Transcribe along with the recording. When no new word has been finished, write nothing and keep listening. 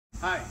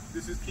Hi,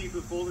 this is Keith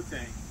with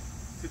FOL-Da-TANK.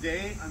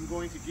 Today I'm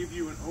going to give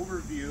you an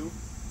overview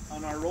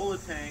on our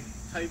Rol-La-Tank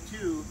Type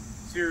 2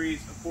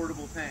 series of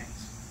portable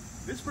tanks.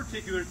 This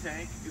particular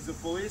tank is a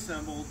fully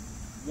assembled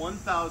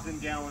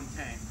 1,000 gallon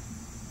tank.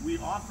 We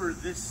offer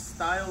this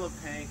style of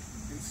tank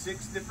in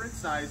 6 different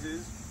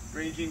sizes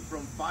ranging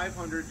from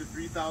 500 to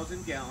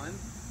 3,000 gallon,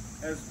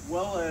 as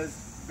well as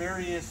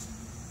various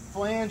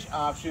flange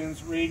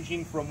options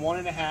ranging from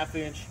 1.5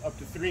 inch up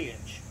to 3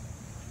 inch.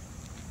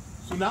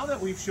 So now that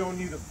we've shown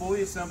you the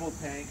fully assembled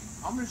tank,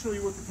 I'm going to show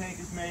you what the tank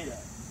is made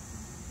of.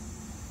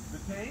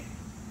 The tank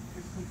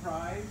is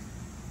comprised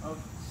of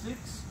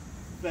 6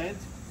 bent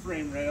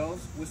frame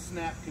rails with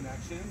snap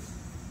connections,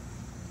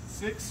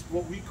 6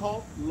 what we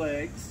call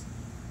legs.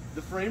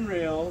 The frame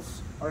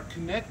rails are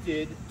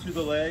connected to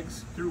the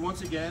legs through,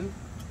 once again,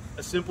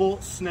 a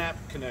simple snap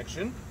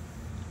connection.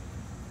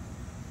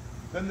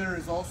 Then there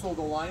is also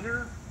the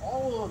liner.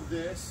 All of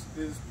this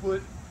is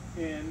put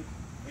in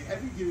a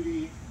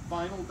heavy-duty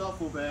vinyl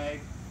duffel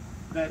bag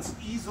that's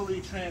easily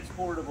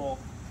transportable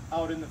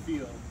out in the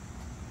field.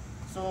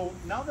 So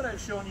now that I've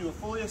shown you a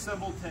fully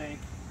assembled tank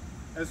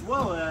as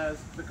well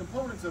as the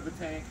components of the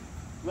tank,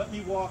 let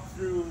me walk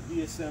through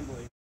the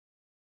assembly.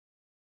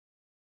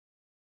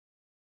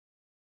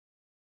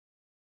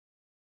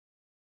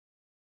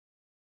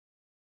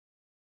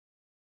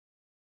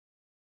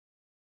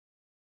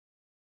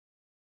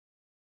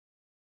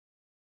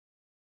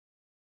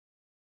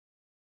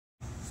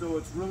 So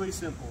it's really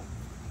simple.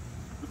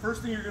 The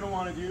first thing you're going to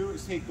want to do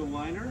is take the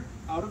liner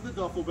out of the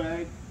duffel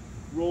bag,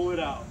 roll it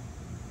out.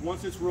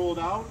 Once it's rolled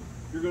out,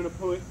 you're going to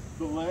put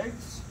the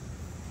legs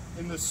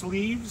in the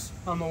sleeves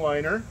on the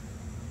liner.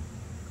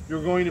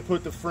 You're going to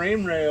put the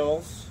frame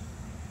rails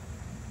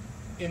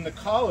in the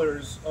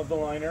collars of the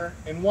liner,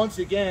 and once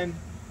again,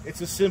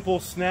 it's a simple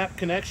snap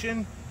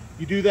connection.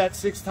 You do that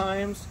 6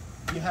 times,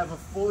 you have a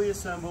fully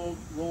assembled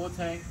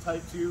Rol-La-Tank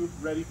Type 2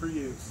 ready for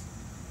use.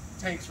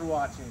 Thanks for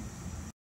watching.